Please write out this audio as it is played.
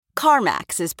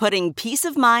CarMax is putting peace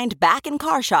of mind back in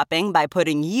car shopping by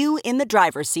putting you in the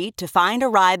driver's seat to find a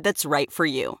ride that's right for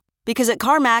you. Because at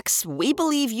CarMax, we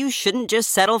believe you shouldn't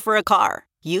just settle for a car.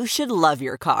 You should love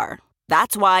your car.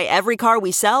 That's why every car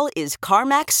we sell is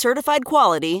CarMax certified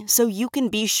quality, so you can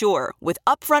be sure with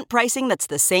upfront pricing that's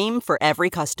the same for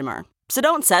every customer. So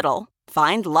don't settle.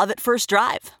 Find love at first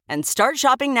drive and start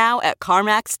shopping now at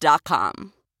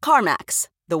CarMax.com. CarMax,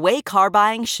 the way car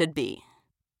buying should be.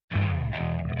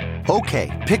 Okay,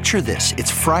 picture this.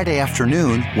 It's Friday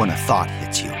afternoon when a thought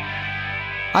hits you.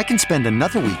 I can spend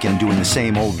another weekend doing the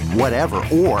same old whatever,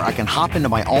 or I can hop into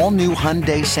my all-new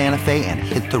Hyundai Santa Fe and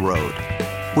hit the road.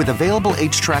 With available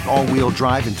H-Track all-wheel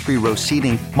drive and 3-row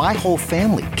seating, my whole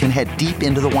family can head deep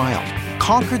into the wild.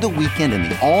 Conquer the weekend in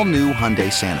the all-new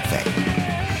Hyundai Santa Fe.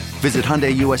 Visit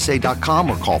HyundaiUSA.com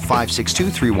or call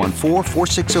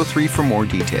 562-314-4603 for more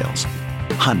details.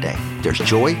 Hyundai, there's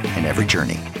joy in every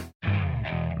journey.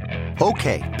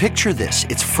 Okay, picture this.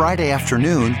 It's Friday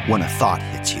afternoon when a thought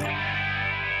hits you.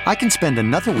 I can spend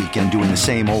another weekend doing the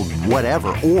same old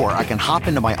whatever, or I can hop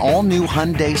into my all-new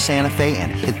Hyundai Santa Fe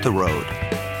and hit the road.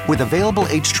 With available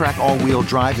H-Track all-wheel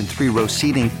drive and 3-row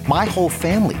seating, my whole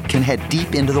family can head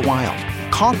deep into the wild.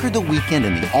 Conquer the weekend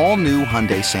in the all-new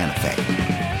Hyundai Santa Fe.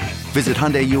 Visit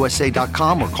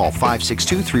HyundaiUSA.com or call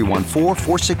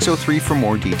 562-314-4603 for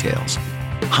more details.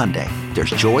 Hyundai, there's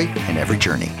joy in every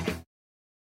journey.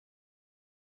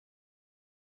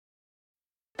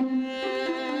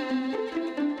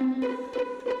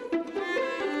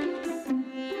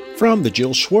 From the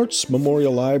Jill Schwartz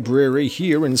Memorial Library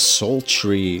here in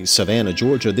sultry Savannah,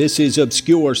 Georgia, this is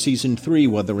Obscure Season 3,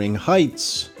 Wuthering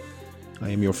Heights. I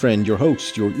am your friend, your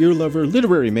host, your ear lover,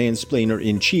 literary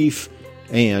mansplainer-in-chief,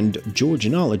 and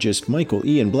Georgianologist Michael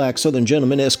Ian Black, Southern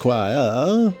Gentleman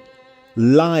Esquire,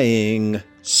 lying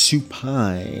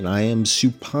supine. I am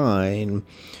supine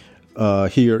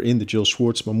here in the Jill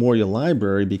Schwartz Memorial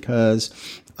Library because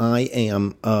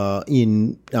I'm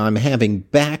having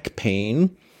back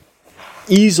pain,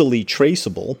 easily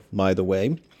traceable, by the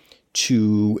way,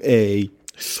 to a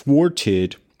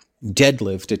thwarted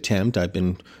deadlift attempt. I've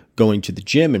been going to the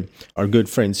gym, and our good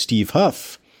friend Steve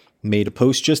Huff made a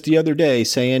post just the other day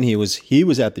saying he was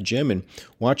at the gym and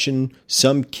watching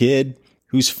some kid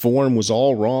whose form was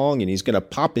all wrong, and he's going to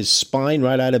pop his spine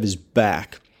right out of his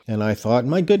back. And I thought,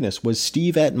 my goodness, was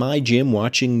Steve at my gym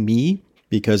watching me?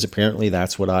 Because apparently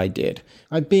that's what I did.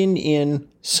 I've been in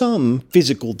some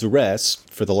physical duress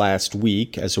for the last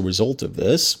week as a result of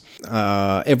this.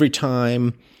 Every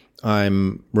time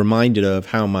I'm reminded of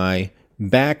how my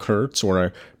back hurts,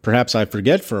 or perhaps I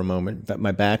forget for a moment that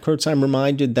my back hurts, I'm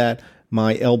reminded that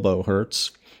my elbow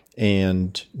hurts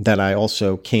and that I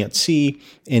also can't see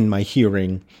and my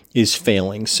hearing is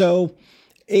failing. So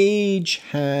age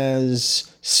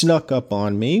has snuck up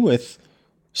on me with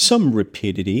some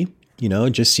rapidity. You know,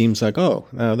 it just seems like,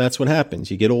 that's what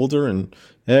happens. You get older and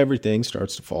everything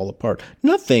starts to fall apart.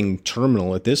 Nothing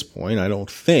terminal at this point, I don't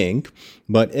think,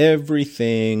 but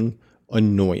everything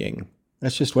annoying.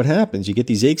 That's just what happens. You get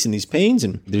these aches and these pains,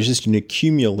 and there's just an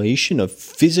accumulation of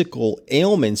physical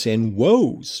ailments and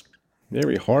woes.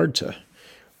 Very hard to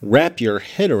wrap your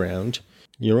head around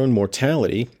your own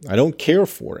mortality. I don't care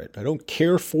for it. I don't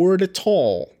care for it at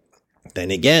all.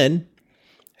 Then again,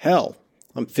 hell,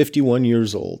 I'm 51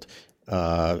 years old.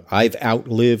 I've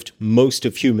outlived most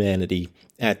of humanity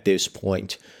at this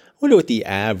point. I wonder what the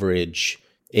average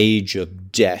age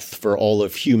of death for all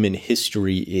of human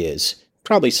history is.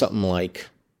 Probably something like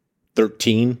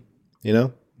 13,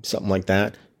 something like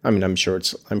that. I mean, I'm sure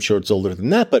it's older than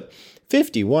that, but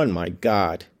 51, my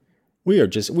God, we are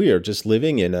just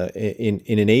living in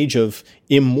an age of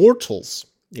immortals.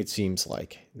 It seems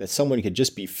like that someone could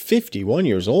just be 51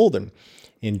 years old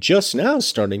and just now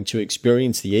starting to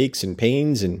experience the aches and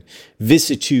pains and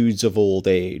vicissitudes of old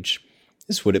age.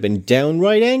 This would have been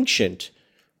downright ancient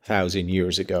 1,000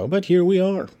 years ago, but here we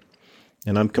are.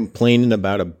 And I'm complaining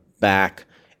about a back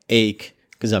ache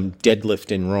because I'm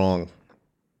deadlifting wrong.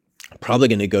 I'm probably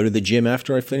going to go to the gym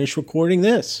after I finish recording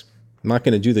this. I'm not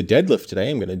going to do the deadlift today.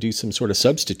 I'm going to do some sort of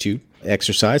substitute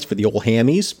exercise for the old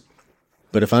hammies.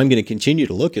 But if I'm going to continue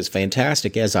to look as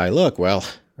fantastic as I look, well,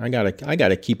 I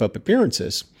gotta keep up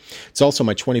appearances. It's also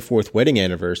my 24th wedding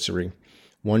anniversary.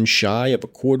 One shy of a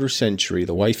quarter century.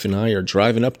 The wife and I are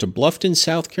driving up to Bluffton,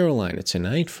 South Carolina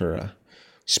tonight for a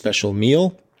special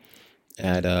meal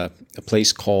at a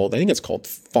place called, I think it's called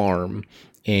Farm.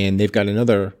 And they've got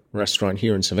another restaurant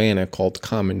here in Savannah called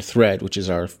Common Thread, which is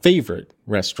our favorite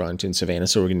restaurant in Savannah.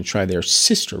 So we're going to try their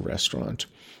sister restaurant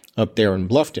up there in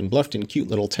Bluffton. Bluffton, cute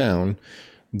little town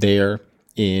there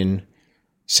in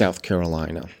South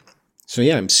Carolina. So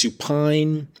yeah, I'm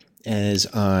supine as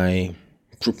I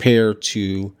prepare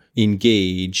to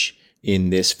engage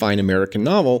in this fine American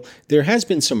novel, there has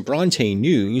been some Bronte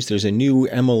news. There's a new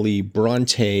Emily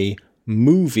Bronte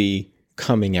movie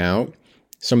coming out,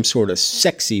 some sort of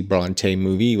sexy Bronte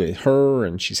movie with her,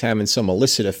 and she's having some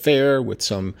illicit affair with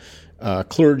some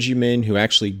clergyman who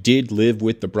actually did live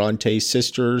with the Bronte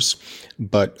sisters,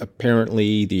 but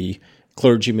apparently the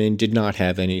clergyman did not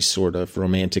have any sort of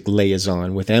romantic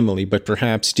liaison with Emily, but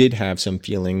perhaps did have some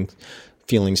feelings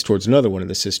towards another one of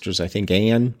the sisters. I think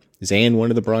Anne. Is Anne one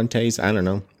of the Brontes? I don't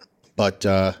know. But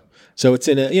so it's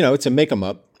it's a make 'em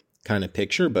up kind of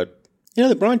picture. But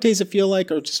the Brontes, I feel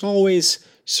like, are just always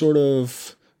sort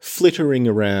of flittering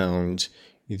around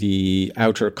the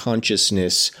outer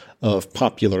consciousness of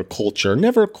popular culture,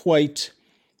 never quite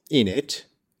in it,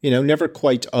 never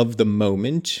quite of the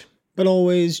moment, but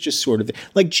always just sort of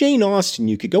like Jane Austen.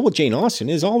 You could go, well, Jane Austen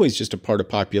is always just a part of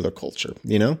popular culture,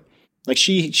 like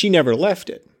she never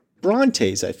left it.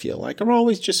 Brontes, I feel like, are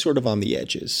always just sort of on the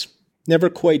edges,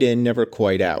 never quite in, never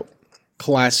quite out.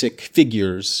 Classic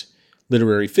figures,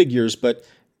 literary figures, but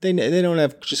they don't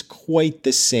have just quite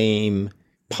the same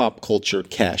pop culture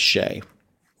cachet.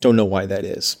 Don't know why that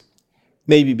is.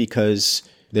 Maybe because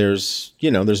there's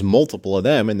multiple of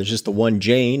them, and there's just the one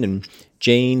Jane, and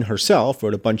Jane herself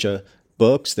wrote a bunch of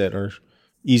books that are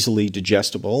easily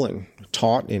digestible and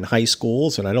taught in high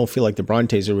schools, and I don't feel like the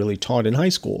Brontes are really taught in high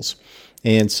schools.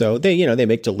 And so they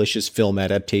make delicious film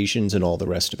adaptations and all the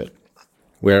rest of it.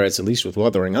 Whereas at least with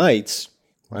Wuthering Heights,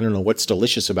 I don't know what's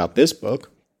delicious about this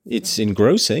book. It's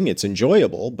engrossing, it's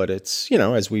enjoyable, but it's,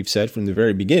 as we've said from the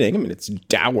very beginning, it's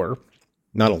dour,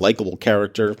 not a likable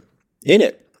character in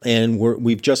it. And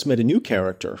we've just met a new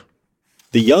character,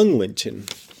 the young Linton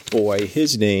boy.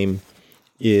 His name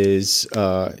is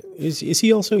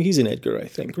he also, he's an Edgar, I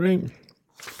think, right?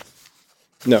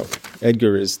 No,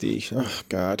 Edgar is oh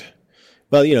God.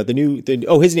 Well,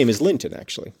 his name is Linton,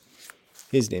 actually.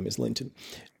 His name is Linton.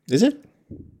 Is it?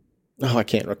 Oh, I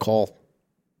can't recall.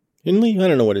 Hindley? I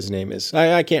don't know what his name is.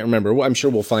 I can't remember. I'm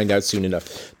sure we'll find out soon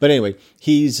enough. But anyway,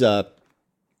 he's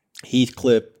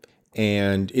Heathcliff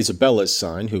and Isabella's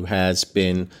son, who has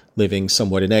been living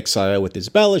somewhat in exile with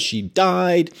Isabella. She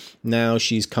died. Now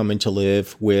she's coming to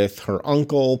live with her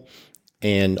uncle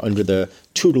and under the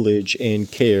tutelage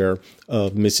and care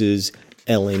of Mrs.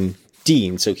 Ellen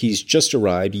Dean. So he's just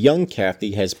arrived. Young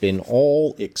Kathy has been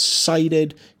all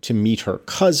excited to meet her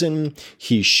cousin.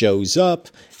 He shows up,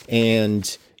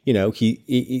 and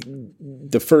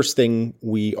the first thing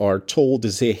we are told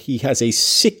is that he has a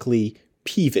sickly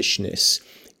peevishness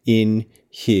in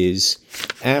his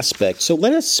aspect. So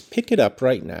let us pick it up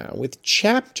right now with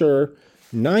chapter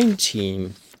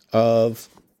 19 of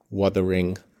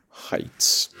Wuthering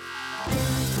Heights.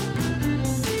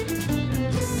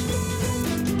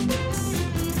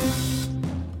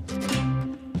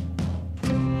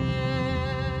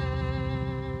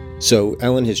 So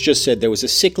Ellen has just said there was a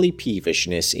sickly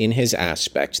peevishness in his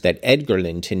aspect that Edgar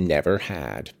Linton never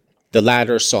had. The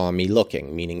latter saw me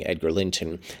looking, meaning Edgar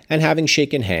Linton, and having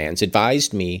shaken hands,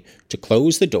 advised me to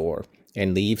close the door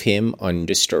and leave him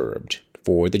undisturbed,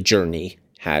 for the journey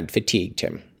had fatigued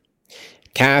him.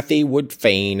 Kathy would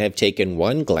fain have taken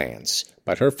one glance,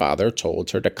 but her father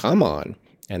told her to come on,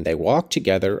 and they walked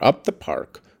together up the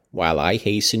park, while I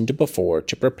hastened before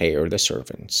to prepare the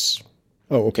servants.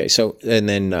 Oh, okay. So, and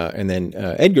then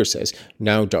Edgar says,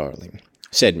 "Now, darling,"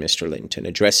 said Mr. Linton,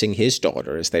 addressing his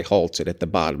daughter as they halted at the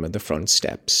bottom of the front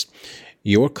steps,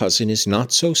 "your cousin is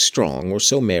not so strong or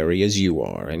so merry as you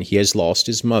are, and he has lost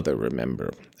his mother,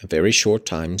 remember, a very short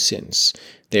time since.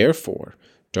 Therefore,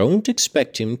 don't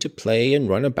expect him to play and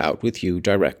run about with you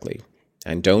directly,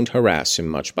 and don't harass him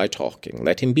much by talking.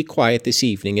 Let him be quiet this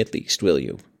evening at least, will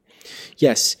you?"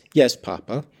 Yes,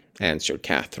 Papa," answered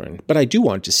Catherine, "but I do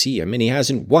want to see him, and he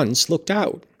hasn't once looked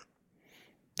out."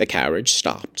 The carriage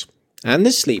stopped, and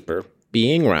the sleeper,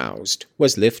 being roused,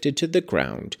 was lifted to the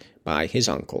ground by his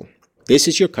uncle. "This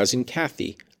is your cousin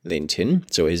Kathy, Linton,"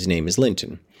 so his name is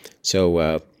Linton.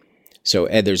 So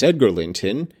there's Edgar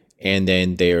Linton, and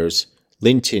then there's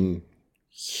Linton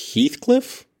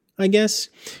Heathcliff, I guess.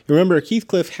 Remember,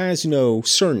 Heathcliff has no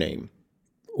surname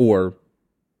or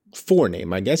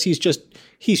forename. I guess he's just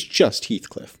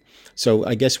Heathcliff. So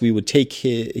I guess we would take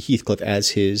Heathcliff as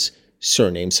his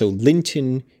surname. So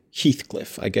Linton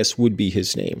Heathcliff, I guess, would be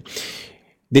his name.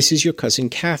 "This is your cousin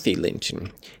Kathy,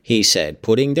 Linton," he said,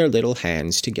 putting their little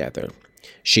hands together.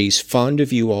 "She's fond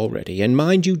of you already, and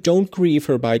mind you don't grieve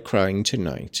her by crying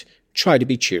tonight. Try to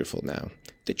be cheerful now.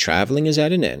 The travelling is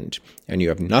at an end, and you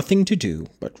have nothing to do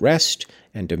but rest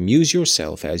and amuse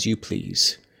yourself as you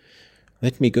please."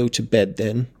 "Let me go to bed,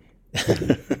 then."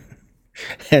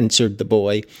 answered the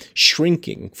boy,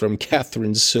 shrinking from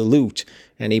Catherine's salute,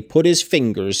 and he put his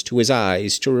fingers to his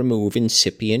eyes to remove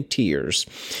incipient tears.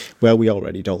 Well, we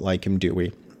already don't like him, do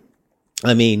we?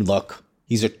 I mean, look,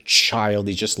 he's a child.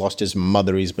 He's just lost his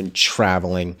mother. He's been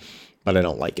traveling, but I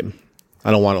don't like him. I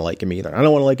don't want to like him either. I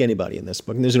don't want to like anybody in this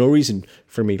book, and there's no reason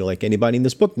for me to like anybody in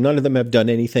this book. None of them have done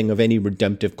anything of any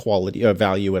redemptive quality or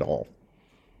value at all.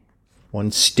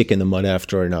 One stick in the mud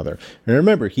after another. And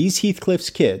remember, he's Heathcliff's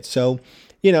kid, so,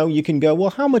 you can go, well,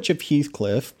 how much of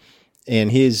Heathcliff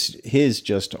and his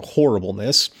just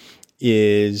horribleness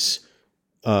is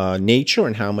nature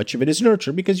and how much of it is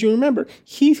nurture? Because you remember,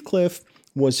 Heathcliff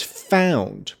was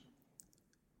found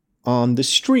on the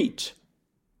street,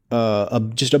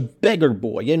 just a beggar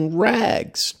boy in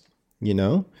rags,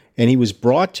 and he was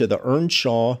brought to the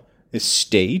Earnshaw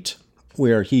estate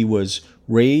where he was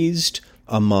raised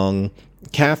among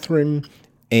Catherine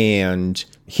and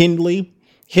Hindley.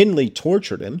 Hindley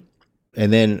tortured him,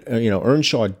 and then,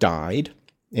 Earnshaw died,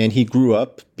 and he grew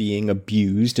up being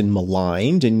abused and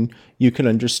maligned, and you can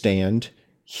understand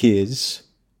his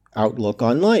outlook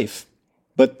on life.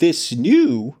 But this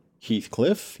new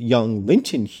Heathcliff, young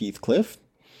Linton Heathcliff,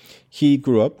 he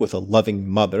grew up with a loving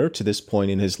mother to this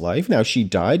point in his life. Now, she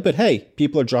died, but hey,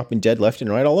 people are dropping dead left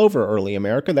and right all over early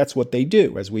America. That's what they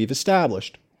do, as we've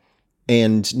established.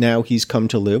 And now he's come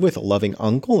to live with a loving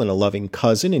uncle and a loving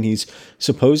cousin, and he's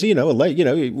supposed,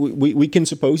 we can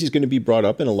suppose he's going to be brought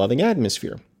up in a loving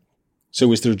atmosphere.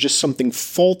 So is there just something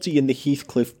faulty in the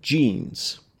Heathcliff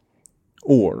genes?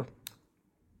 Or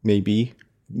maybe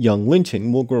young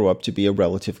Linton will grow up to be a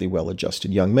relatively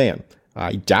well-adjusted young man.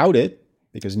 I doubt it,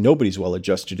 because nobody's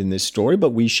well-adjusted in this story,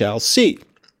 but we shall see.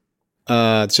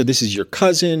 So this is your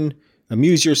cousin.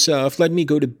 Amuse yourself. Let me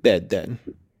go to bed then,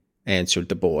 answered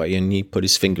the boy, and he put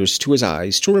his fingers to his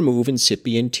eyes to remove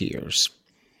incipient tears.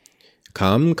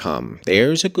 Come,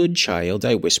 there's a good child,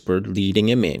 I whispered, leading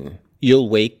him in. You'll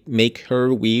make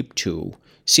her weep too.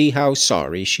 See how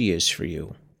sorry she is for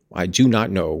you. I do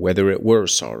not know whether it were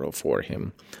sorrow for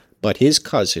him, but his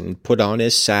cousin put on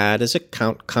as sad a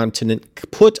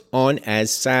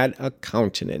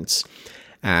countenance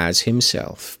as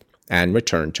himself, and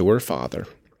returned to her father.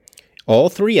 All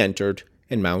three entered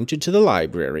and mounted to the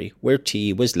library, where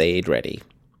tea was laid ready.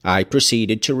 I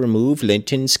proceeded to remove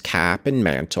Linton's cap and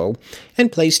mantle,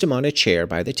 and placed him on a chair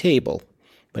by the table.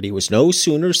 But he was no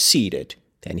sooner seated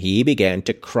than he began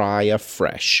to cry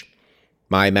afresh.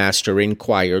 My master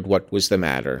inquired what was the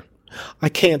matter. I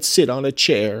can't sit on a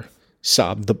chair,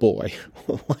 sobbed the boy.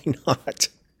 Why not?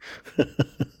 I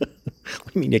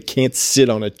mean, you can't sit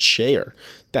on a chair.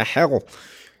 The hell?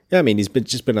 I mean, he's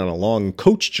just been on a long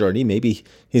coach journey. Maybe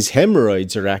his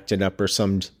hemorrhoids are acting up or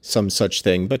some such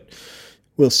thing, but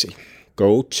we'll see.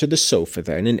 Go to the sofa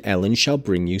then, and Ellen shall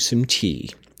bring you some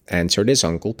tea, answered his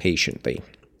uncle patiently.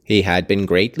 He had been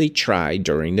greatly tried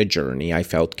during the journey, I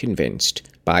felt convinced,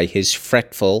 by his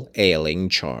fretful, ailing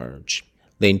charge.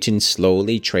 Linton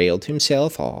slowly trailed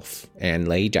himself off and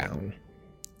lay down.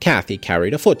 Cathy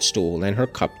carried a footstool and her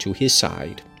cup to his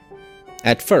side.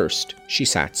 At first she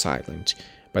sat silent,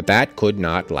 but that could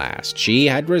not last. She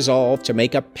had resolved to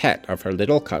make a pet of her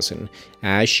little cousin,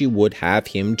 as she would have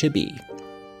him to be.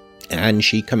 And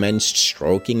she commenced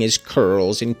stroking his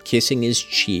curls and kissing his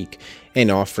cheek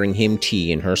and offering him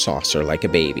tea in her saucer like a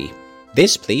baby.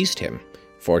 This pleased him,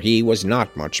 for he was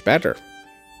not much better.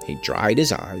 He dried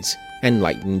his eyes and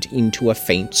lightened into a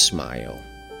faint smile.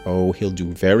 Oh, he'll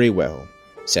do very well,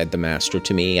 said the master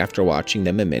to me after watching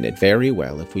them a minute. Very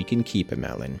well, if we can keep him,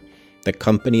 Ellen. The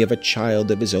company of a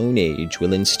child of his own age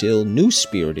will instill new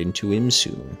spirit into him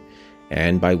soon,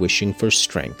 and by wishing for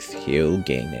strength, he'll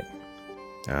gain it.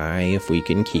 Aye, if we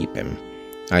can keep him,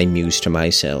 I mused to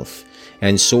myself,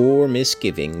 and sore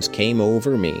misgivings came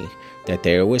over me that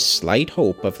there was slight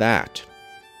hope of that.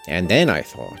 And then I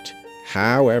thought,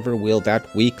 however will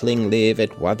that weakling live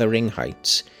at Wuthering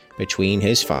Heights, between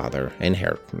his father and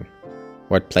Hareton?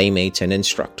 What playmates and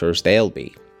instructors they'll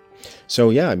be.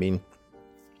 So yeah, I mean,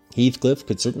 Heathcliff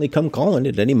could certainly come calling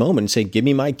at any moment and say, give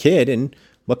me my kid, and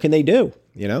what can they do?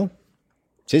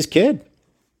 It's his kid.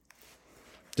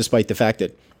 Despite the fact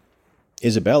that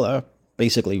Isabella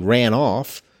basically ran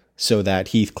off so that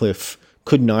Heathcliff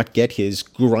could not get his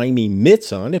grimy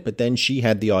mitts on it, but then she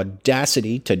had the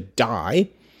audacity to die,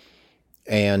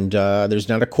 and there's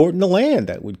not a court in the land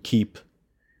that would keep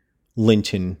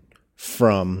Linton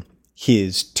from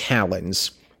his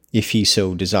talons, if he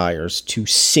so desires, to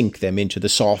sink them into the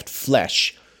soft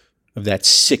flesh of that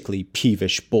sickly,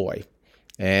 peevish boy.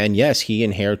 And yes, he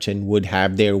and Hareton would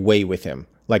have their way with him,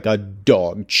 like a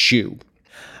dog chew.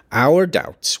 Our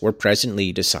doubts were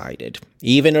presently decided,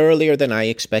 even earlier than I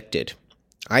expected.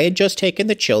 I had just taken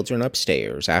the children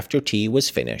upstairs after tea was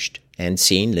finished and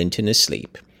seen Linton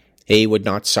asleep. He would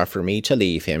not suffer me to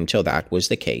leave him till that was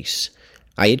the case.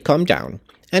 I had come down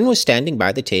and was standing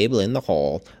by the table in the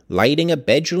hall, lighting a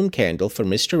bedroom candle for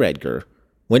Mr. Edgar,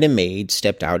 when a maid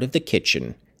stepped out of the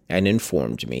kitchen and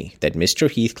informed me that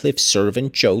Mr. Heathcliff's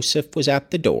servant Joseph was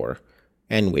at the door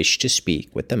and wished to speak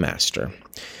with the master.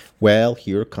 Well,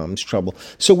 here comes trouble.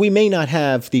 So we may not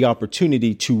have the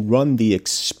opportunity to run the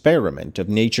experiment of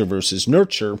nature versus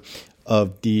nurture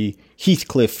of the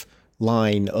Heathcliff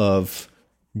line of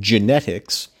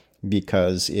genetics,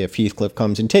 because if Heathcliff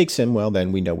comes and takes him, well,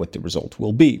 then we know what the result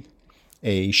will be.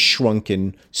 A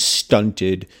shrunken,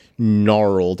 stunted,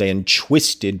 gnarled, and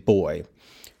twisted boy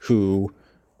who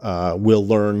will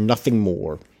learn nothing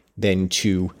more than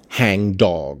to hang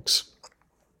dogs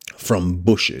from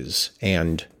bushes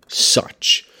and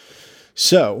such.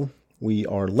 So we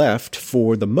are left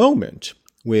for the moment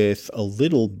with a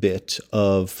little bit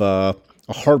of a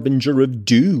harbinger of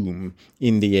doom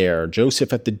in the air.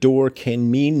 Joseph at the door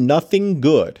can mean nothing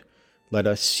good. Let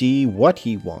us see what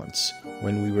he wants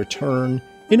when we return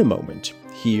in a moment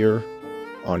here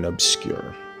on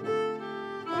Obscure.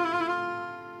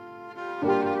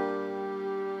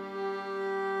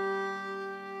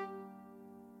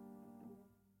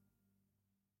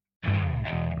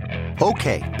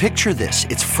 Okay, picture this.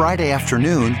 It's Friday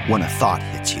afternoon when a thought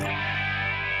hits you.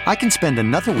 I can spend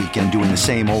another weekend doing the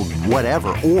same old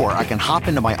whatever, or I can hop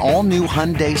into my all-new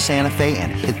Hyundai Santa Fe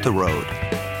and hit the road.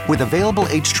 With available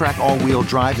H-Track all-wheel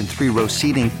drive and 3-row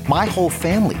seating, my whole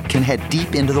family can head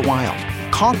deep into the wild.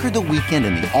 Conquer the weekend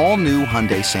in the all-new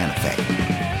Hyundai Santa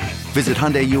Fe. Visit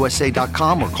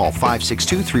HyundaiUSA.com or call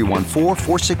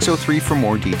 562-314-4603 for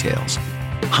more details.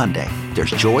 Hyundai,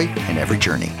 there's joy in every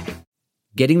journey.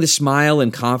 Getting the smile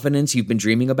and confidence you've been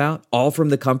dreaming about, all from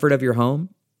the comfort of your home,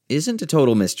 isn't a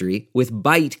total mystery with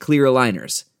Bite Clear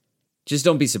Aligners. Just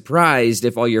don't be surprised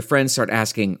if all your friends start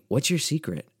asking, "What's your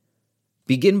secret?"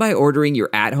 Begin by ordering your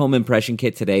at-home impression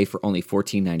kit today for only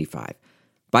 $14.95.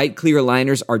 Bite Clear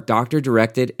Aligners are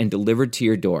doctor-directed and delivered to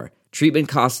your door. Treatment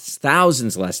costs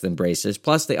thousands less than braces,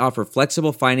 plus they offer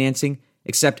flexible financing,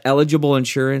 accept eligible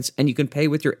insurance, and you can pay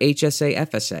with your HSA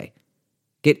FSA.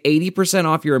 Get 80%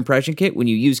 off your impression kit when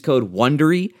you use code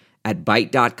WONDERY at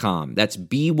Byte.com. That's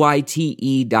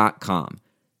BYTE.com.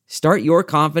 Start your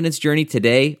confidence journey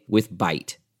today with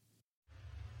Byte.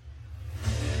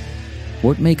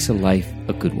 What makes a life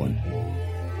a good one?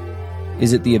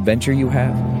 Is it the adventure you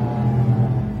have?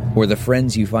 Or the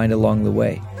friends you find along the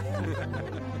way?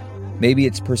 Maybe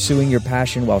it's pursuing your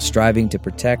passion while striving to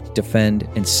protect, defend,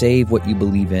 and save what you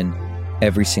believe in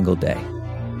every single day.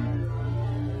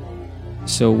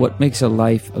 So what makes a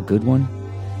life a good one?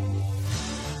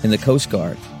 In the Coast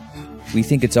Guard, we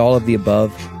think it's all of the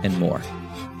above and more.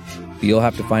 But you'll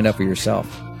have to find out for yourself.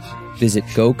 Visit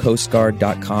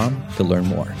gocoastguard.com to learn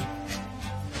more.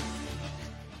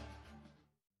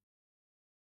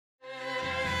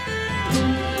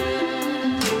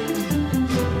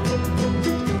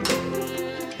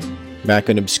 Back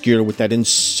in Obscure with that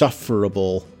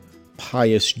insufferable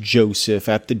pious Joseph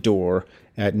at the door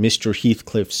at Mr.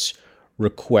 Heathcliff's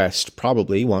request,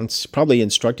 probably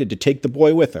instructed to take the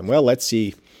boy with him. Well, let's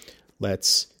see.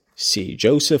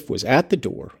 Joseph was at the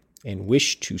door and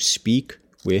wished to speak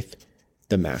with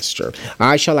the master.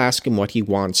 I shall ask him what he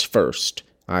wants first,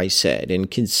 I said, in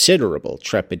considerable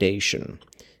trepidation.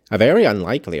 A very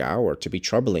unlikely hour to be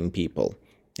troubling people,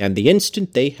 and the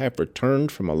instant they have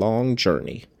returned from a long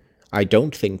journey, I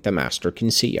don't think the master can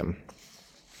see him.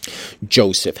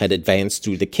 Joseph had advanced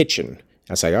through the kitchen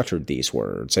as I uttered these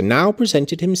words, and now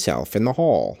presented himself in the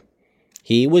hall.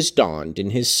 He was donned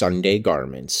in his Sunday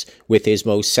garments, with his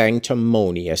most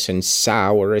sanctimonious and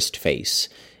sourest face,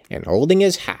 and holding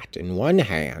his hat in one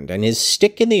hand and his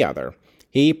stick in the other,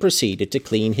 he proceeded to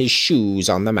clean his shoes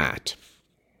on the mat.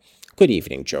 "Good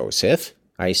evening, Joseph,"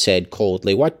 I said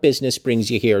coldly. "What business brings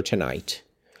you here tonight?"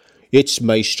 "It's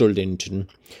Maester Linton.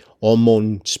 I'm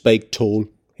on spake toll,"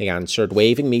 he answered,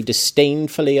 waving me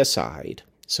disdainfully aside.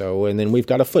 And then we've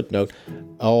got a footnote.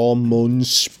 "I'm on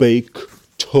spake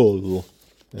toll."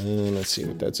 Let's see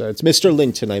what that's. It's Mr.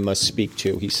 Linton I must speak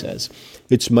to, he says.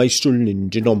 "It's Maester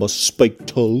Linton, I must spake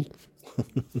toll."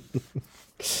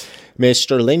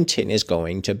 "Mr. Linton is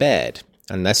going to bed.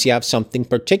 Unless you have something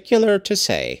particular to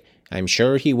say, I'm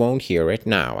sure he won't hear it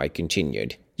now," I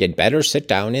continued. "You'd better sit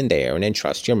down in there and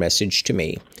entrust your message to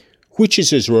me." "Which is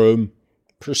his room?"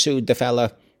 pursued the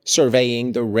fella,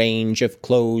 surveying the range of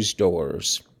closed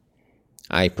doors.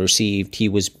 I perceived he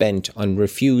was bent on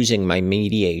refusing my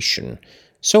mediation,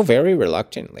 so very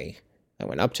reluctantly I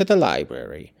went up to the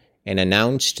library and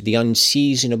announced the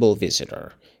unseasonable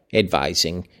visitor,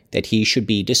 advising that he should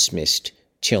be dismissed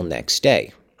till next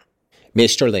day.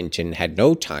 Mr. Linton had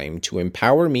no time to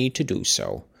empower me to do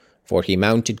so, for he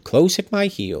mounted close at my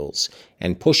heels,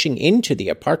 and pushing into the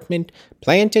apartment,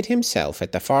 planted himself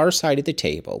at the far side of the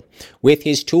table, with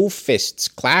his 2 fists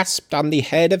clasped on the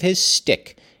head of his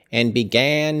stick, and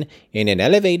began in an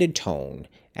elevated tone,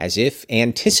 as if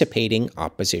anticipating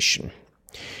opposition.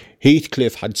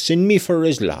 "Heathcliff had sent me for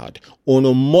his lad, and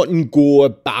I mutn't go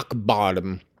back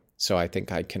bottom." So I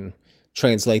think I can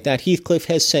translate that. Heathcliff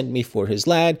has sent me for his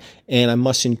lad, and I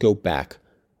mustn't go back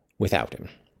without him.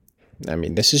 I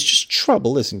mean, this is just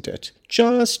trouble, isn't it?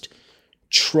 Just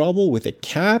trouble with a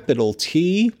capital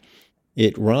T.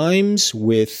 It rhymes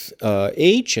with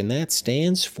H, and that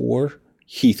stands for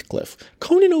Heathcliff.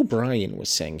 Conan O'Brien was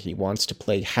saying he wants to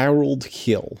play Harold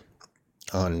Hill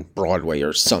on Broadway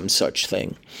or some such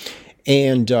thing.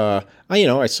 And,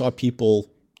 I saw people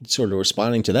sort of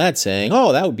responding to that saying,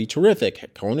 "Oh, that would be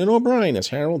terrific. Conan O'Brien as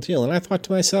Harold Hill." And I thought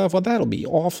to myself, well, that'll be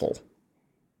awful.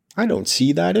 I don't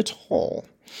see that at all.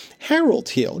 Harold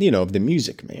Hill, of the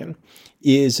Music Man,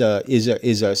 is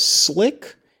a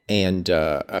slick and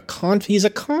he's a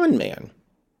con man.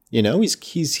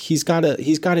 He's got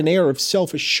an air of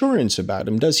self-assurance about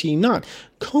him, does he not?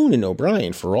 Conan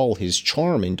O'Brien, for all his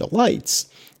charm and delights,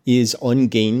 is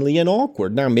ungainly and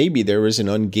awkward. Now, maybe there is an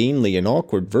ungainly and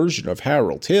awkward version of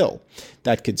Harold Hill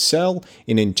that could sell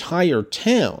an entire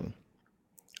town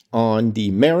on the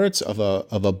merits of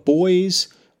a boys'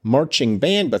 marching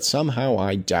band, but somehow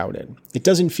I doubt it. It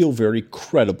doesn't feel very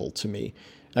credible to me.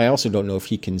 I also don't know if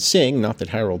he can sing. Not that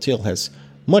Harold Hill has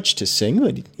much to sing,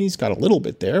 but he's got a little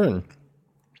bit there, and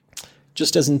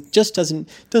just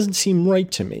doesn't seem right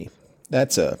to me.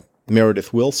 That's a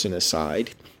Meredith Willson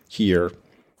aside here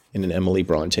in an Emily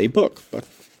Bronte book, but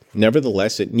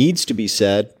nevertheless, it needs to be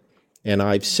said, and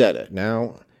I've said it.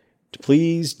 Now,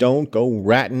 please don't go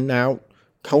ratting out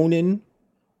Conan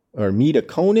or me to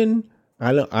Conan.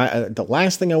 The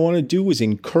last thing I want to do is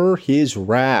incur his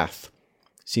wrath.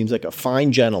 Seems like a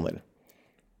fine gentleman,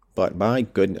 but my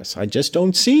goodness, I just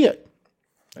don't see it.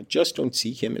 I just don't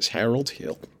see him as Harold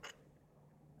Hill.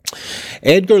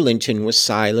 Edgar Linton was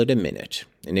silent a minute.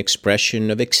 An expression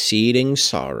of exceeding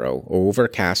sorrow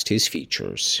overcast his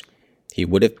features. He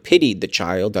would have pitied the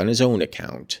child on his own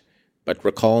account, but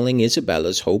recalling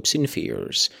Isabella's hopes and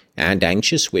fears, and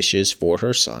anxious wishes for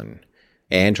her son,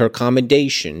 and her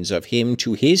commendations of him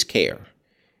to his care,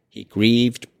 he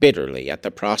grieved bitterly at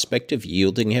the prospect of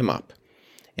yielding him up,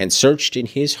 and searched in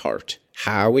his heart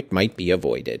how it might be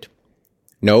avoided.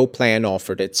 No plan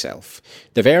offered itself.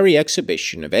 The very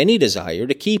exhibition of any desire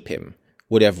to keep him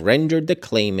would have rendered the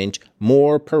claimant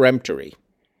more peremptory.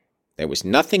 There was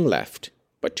nothing left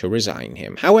but to resign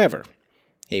him. However,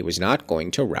 he was not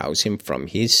going to rouse him from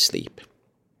his sleep.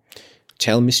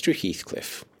 "Tell Mr.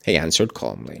 Heathcliff," he answered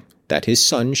calmly, "that his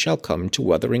son shall come to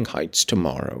Wuthering Heights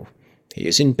tomorrow. He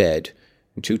is in bed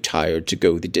and too tired to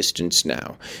go the distance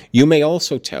now. You may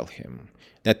also tell him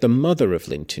that the mother of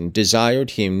Linton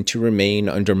desired him to remain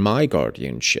under my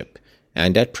guardianship,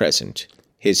 and at present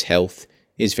his health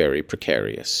is very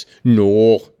precarious."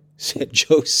 "No," said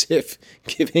Joseph,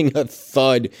 giving a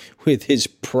thud with his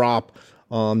prop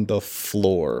on the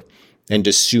floor, and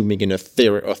assuming an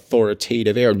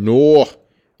authoritative air. "No,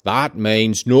 that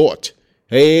means not.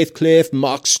 Heathcliff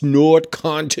mocks not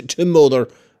content to mother,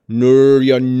 nor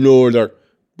your norther,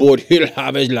 but he'll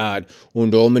have his lad,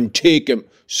 and I'm and take him,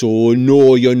 so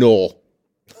no you know."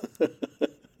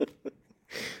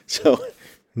 "So,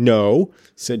 no,"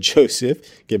 said Joseph,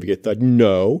 giving a thud.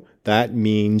 "No, that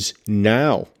means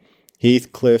now.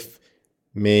 Heathcliff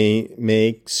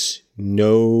makes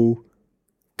no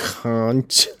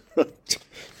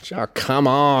Oh, come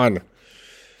on.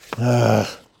 All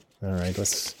right,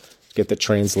 let's get the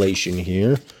translation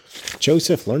here.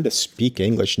 Joseph, learn to speak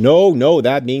English. No,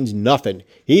 that means nothing.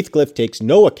 Heathcliff takes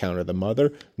no account of the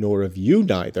mother, nor of you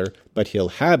neither, but he'll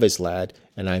have his lad,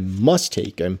 and I must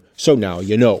take him, so now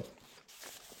you know."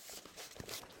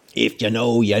 If you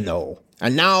know, you know.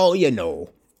 And now you know.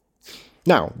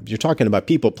 Now, you're talking about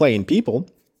people playing people.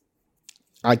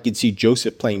 I could see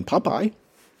Joseph playing Popeye.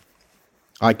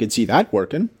 I could see that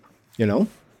working, just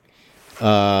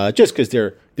because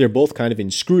they're both kind of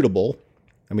inscrutable.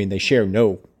 I mean, they share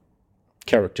no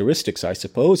characteristics, I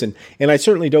suppose. And I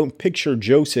certainly don't picture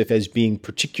Joseph as being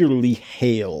particularly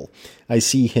hale. I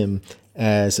see him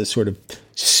as a sort of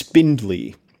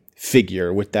spindly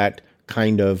figure with that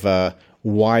kind of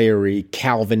wiry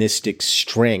Calvinistic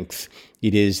strength.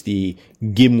 It is the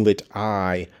gimlet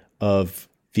eye of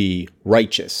the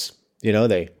righteous.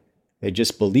 They They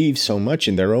just believe so much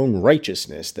in their own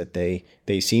righteousness that they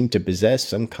seem to possess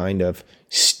some kind of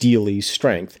steely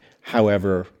strength,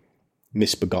 however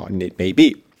misbegotten it may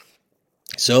be.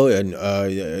 So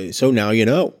now you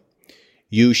know.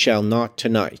 You shall not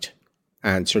tonight,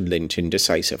 answered Linton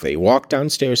decisively. Walk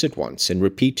downstairs at once, and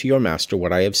repeat to your master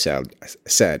what I have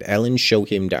said. Ellen, show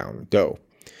him down. Go.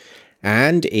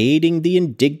 And, aiding the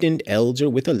indignant elder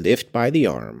with a lift by the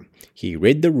arm, he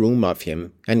rid the room of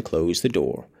him and closed the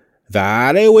door.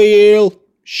 Very well,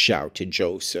 shouted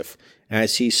Joseph,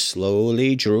 as he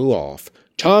slowly drew off.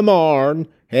 Tomorn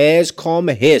has come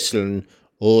hissling,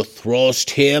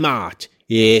 thrust him out,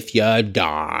 if you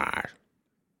dare.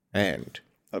 End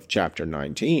of chapter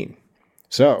 19.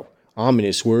 So,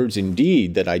 ominous words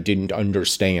indeed that I didn't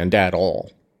understand at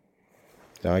all.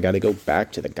 Now I got to go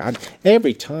back to the God.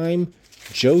 Every time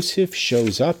Joseph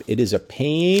shows up, it is a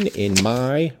pain in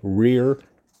my rear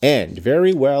end.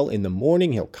 Very well, in the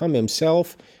morning he'll come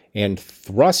himself and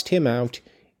thrust him out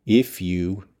if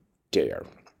you dare.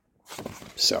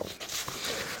 So,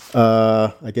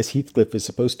 I guess Heathcliff is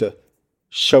supposed to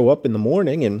show up in the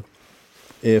morning, and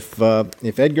if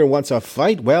Edgar wants a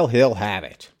fight, well, he'll have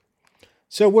it.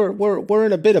 So we're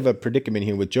in a bit of a predicament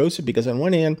here with Joseph, because on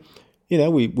one hand, you know,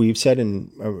 we've said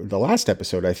in the last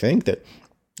episode, I think, that,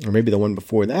 or maybe the one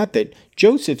before that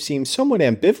Joseph seems somewhat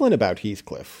ambivalent about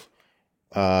Heathcliff.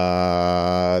 You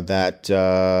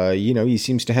know, he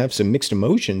seems to have some mixed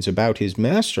emotions about his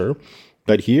master,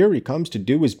 but here he comes to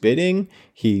do his bidding.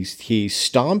 He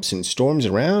stomps and storms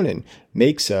around and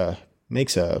makes a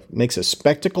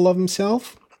spectacle of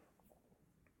himself.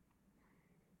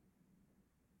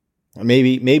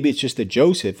 Maybe it's just that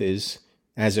Joseph is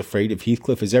as afraid of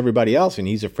Heathcliff as everybody else, and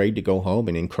he's afraid to go home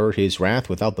and incur his wrath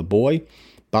without the boy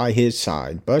by his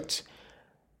side. But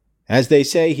as they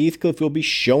say, Heathcliff will be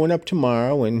showing up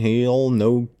tomorrow, and he'll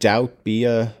no doubt be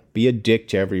a dick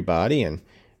to everybody and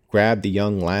grab the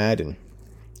young lad and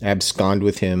abscond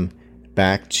with him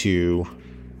back to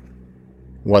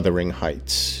Wuthering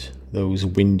Heights. Those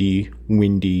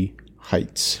windy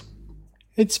heights.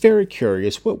 It's very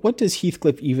curious. What does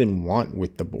Heathcliff even want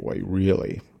with the boy,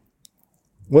 really?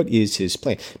 What is his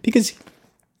plan? Because,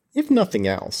 if nothing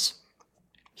else,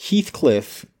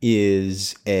 Heathcliff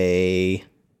is he's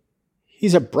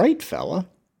a bright fella,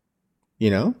 you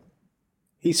know?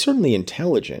 He's certainly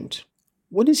intelligent.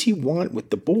 What does he want with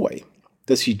the boy?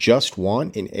 Does he just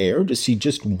want an heir? Does he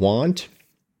just want...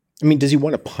 I mean, does he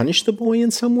want to punish the boy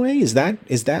in some way? Is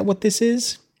that what this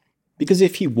is? Because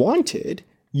if he wanted,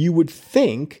 you would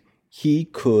think he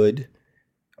could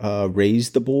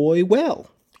raise the boy well.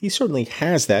 He certainly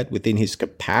has that within his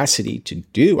capacity to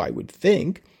do, I would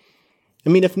think. I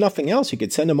mean, if nothing else, he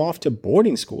could send him off to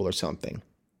boarding school or something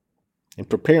and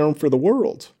prepare him for the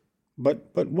world.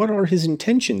 But what are his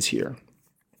intentions here?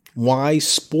 Why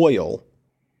spoil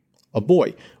a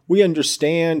boy? We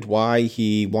understand why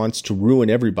he wants to ruin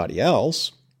everybody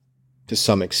else, to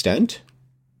some extent,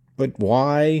 but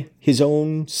why his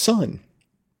own son?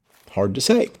 Hard to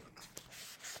say.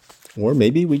 Or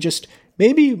maybe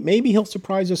maybe he'll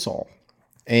surprise us all,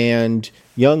 and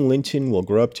young Linton will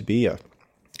grow up to be a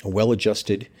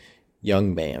well-adjusted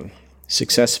young man,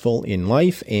 successful in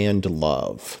life and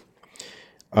love.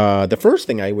 The first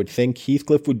thing I would think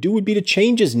Heathcliff would do would be to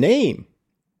change his name.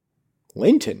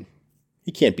 Linton.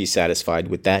 He can't be satisfied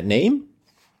with that name.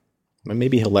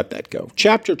 Maybe he'll let that go.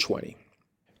 Chapter 20.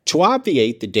 To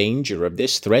obviate the danger of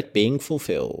this threat being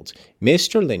fulfilled,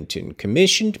 Mr. Linton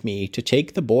commissioned me to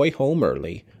take the boy home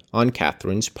early on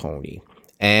Catherine's pony,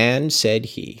 and said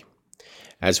he,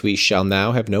 as we shall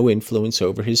now have no influence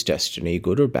over his destiny,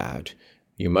 good or bad,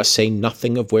 you must say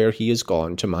nothing of where he is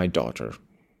gone to my daughter.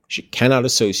 She cannot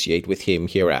associate with him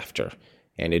hereafter,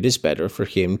 and it is better for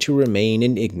him to remain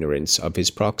in ignorance of his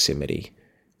proximity,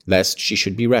 lest she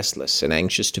should be restless and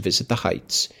anxious to visit the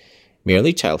heights.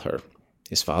 Merely tell her,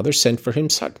 his father sent for him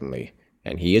suddenly,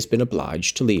 and he has been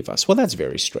obliged to leave us. Well, that's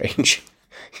very strange.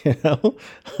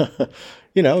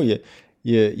 You know,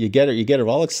 you get her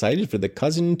all excited for the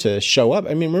cousin to show up.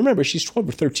 I mean, remember, she's 12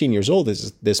 or 13 years old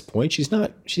at this point. She's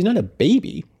not a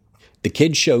baby. The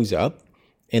kid shows up,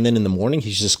 and then in the morning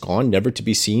he's just gone, never to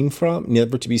be seen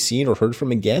or heard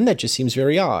from again. That just seems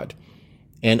very odd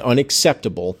and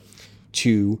unacceptable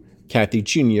to Kathy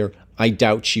Jr. I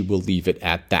doubt she will leave it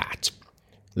at that.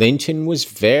 Linton was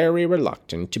very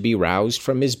reluctant to be roused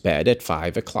from his bed at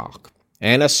 5 o'clock,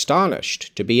 and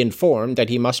astonished to be informed that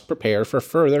he must prepare for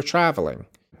further travelling.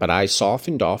 But I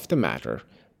softened off the matter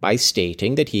by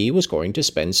stating that he was going to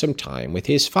spend some time with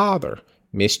his father,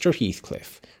 Mr.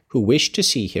 Heathcliff, who wished to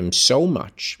see him so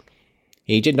much.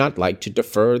 He did not like to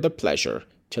defer the pleasure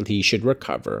till he should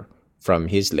recover, from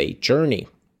his late journey.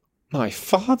 "My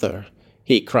father!"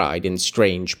 he cried in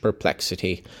strange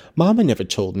perplexity. "Mamma never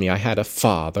told me I had a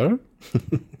father."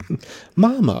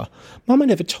 Mamma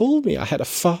never told me I had a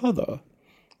father.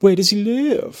 Where does he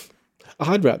live?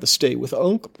 I'd rather stay with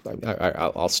Uncle.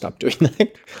 I'll stop doing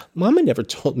that. Mamma never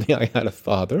told me I had a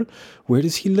father. Where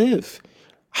does he live?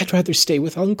 I'd rather stay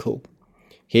with Uncle.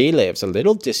 He lives a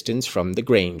little distance from the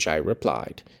Grange, I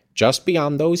replied, just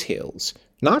beyond those hills.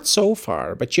 Not so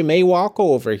far, but you may walk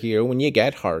over here when you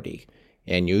get hearty,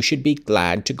 and you should be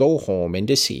glad to go home and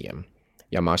to see him.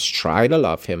 You must try to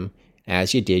love him,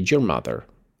 as you did your mother,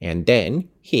 and then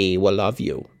he will love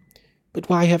you. But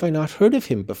why have I not heard of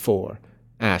him before?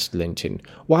 Asked Linton.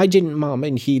 Why didn't Mamma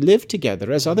and he live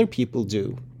together as other people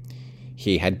do?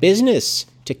 He had business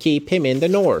to keep him in the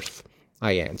north,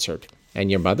 I answered, and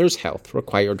your mother's health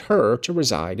required her to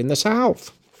reside in the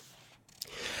south.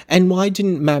 And why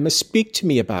didn't Mamma speak to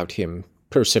me about him?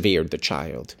 Persevered the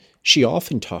child. She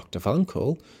often talked of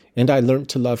Uncle, and I learnt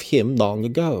to love him long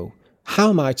ago. How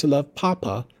am I to love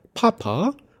Papa?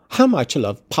 Papa? How am I to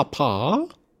love Papa?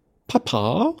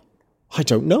 Papa? I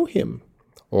don't know him.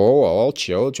 Oh, all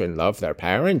children love their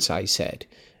parents, I said.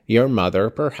 Your mother,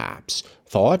 perhaps,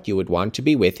 thought you would want to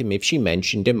be with him if she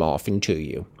mentioned him often to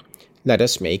you. Let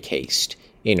us make haste.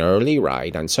 An early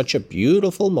ride on such a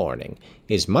beautiful morning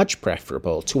is much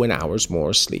preferable to an hour's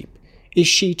more sleep. Is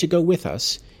she to go with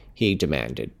us? He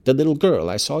demanded. The little girl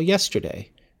I saw yesterday.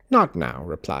 Not now,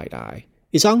 replied I.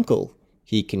 Is Uncle?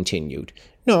 He continued.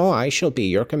 No, I shall be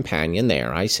your companion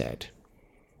there, I said.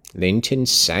 Linton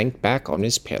sank back on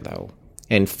his pillow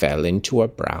and fell into a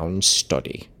brown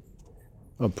study.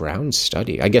 A brown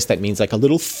study? I guess that means like a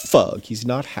little fug. He's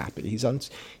not happy.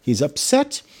 He's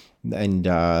upset,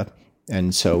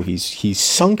 and so he's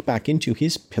sunk back into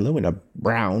his pillow in a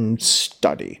brown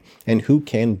study. And who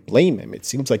can blame him? It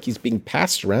seems like he's being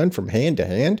passed around from hand to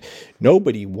hand.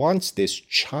 Nobody wants this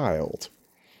child,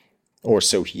 or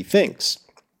so he thinks.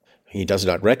 He does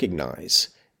not recognize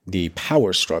the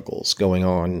power struggles going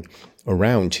on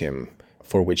around him,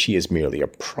 for which he is merely a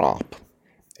prop.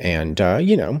 And,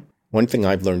 one thing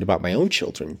I've learned about my own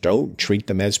children, don't treat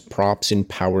them as props in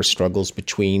power struggles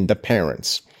between the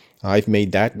parents. I've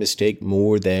made that mistake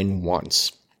more than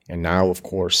once. And now, of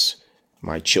course,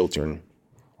 my children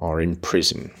are in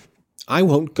prison. I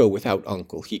won't go without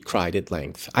Uncle, he cried at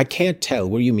length. I can't tell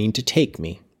where you mean to take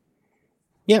me.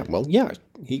 Yeah,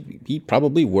 he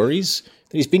probably worries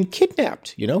that he's been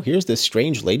kidnapped. Here's this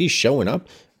strange lady showing up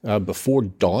before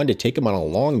dawn to take him on a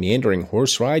long, meandering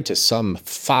horse ride to some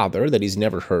father that he's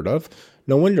never heard of.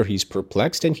 No wonder he's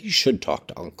perplexed, and he should talk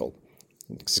to Uncle.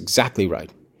 That's exactly right.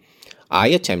 I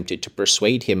attempted to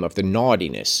persuade him of the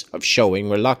naughtiness of showing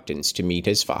reluctance to meet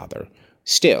his father.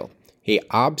 Still, he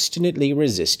obstinately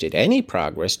resisted any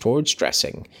progress towards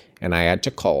dressing, and I had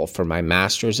to call for my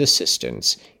master's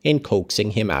assistance in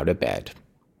coaxing him out of bed.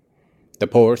 The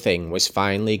poor thing was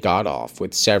finally got off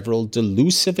with several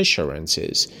delusive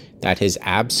assurances that his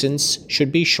absence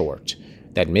should be short,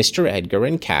 that Mr. Edgar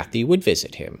and Kathy would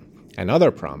visit him, and other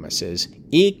promises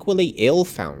equally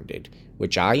ill-founded,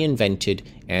 which I invented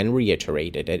and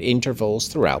reiterated at intervals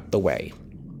throughout the way.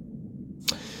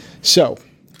 So,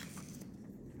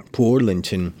 poor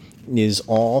Linton is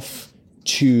off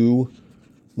to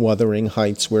Wuthering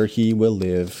Heights, where he will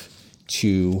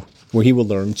where he will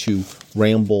learn to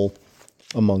ramble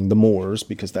among the moors,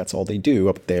 because that's all they do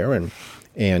up there,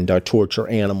 and torture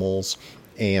animals,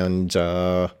 and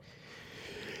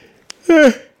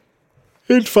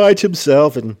find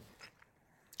himself in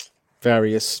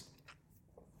various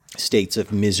states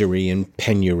of misery and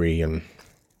penury and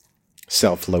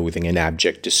self-loathing and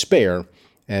abject despair,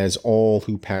 as all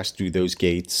who pass through those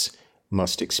gates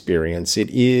must experience. It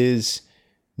is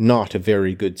not a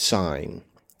very good sign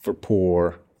for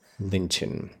poor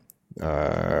Linton.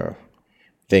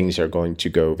 Things are going to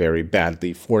go very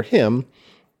badly for him,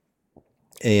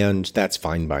 and that's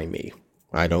fine by me.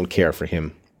 I don't care for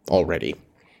him already.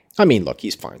 I mean, look,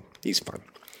 he's fine. He's fine.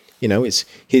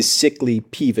 His sickly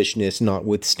peevishness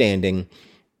notwithstanding,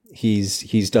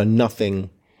 he's done nothing.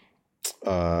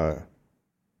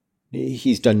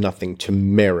 He's done nothing to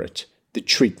merit the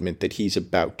treatment that he's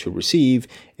about to receive,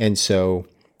 and so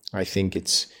I think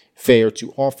it's fair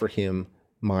to offer him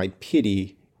my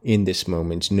pity in this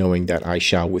moment, knowing that I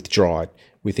shall withdraw it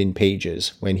within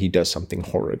pages when he does something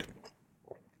horrid.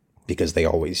 Because they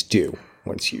always do,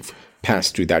 once you've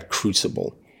passed through that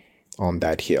crucible on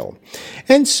that hill.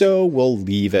 And so we'll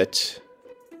leave it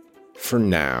for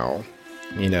now.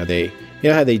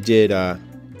 How they did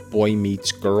Boy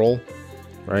Meets Girl,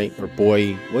 right? Or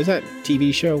Boy, what was that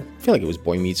TV show? I feel like it was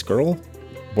Boy Meets Girl.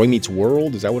 Boy Meets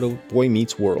World. Is that what Boy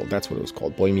Meets World? That's what it was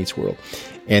called. Boy Meets World.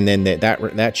 And then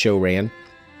that show ran,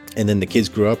 and then the kids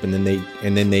grew up, and then they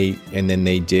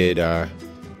did the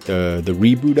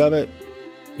reboot of it.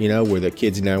 You know, where the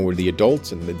kids now were the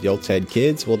adults and the adults had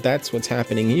kids. Well, that's what's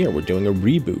happening here. We're doing a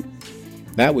reboot.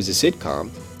 That was a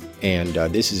sitcom, and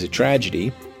this is a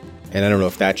tragedy. And I don't know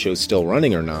if that show's still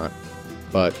running or not.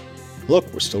 But look,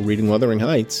 we're still reading Wuthering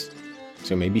Heights.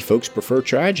 So maybe folks prefer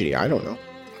tragedy. I don't know.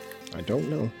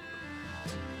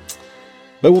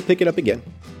 But we'll pick it up again.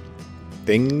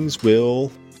 Things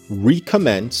will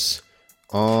recommence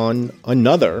on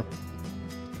another...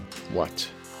 What?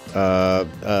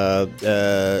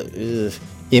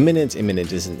 Imminent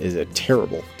is a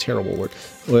terrible word.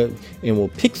 And we'll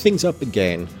pick things up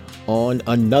again on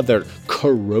another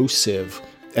corrosive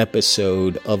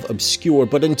episode of Obscure.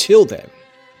 But until then,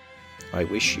 I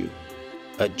wish you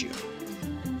adieu.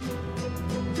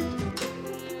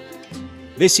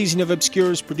 This season of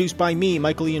Obscure is produced by me,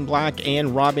 Michael Ian Black,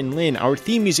 and Robin Lynn. Our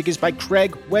theme music is by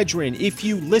Craig Wedren. If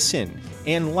you listen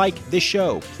and like the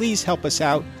show, please help us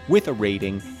out with a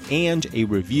rating and a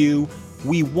review.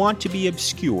 We want to be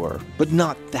obscure, but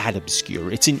not that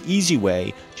obscure. It's an easy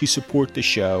way to support the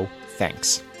show.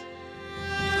 Thanks.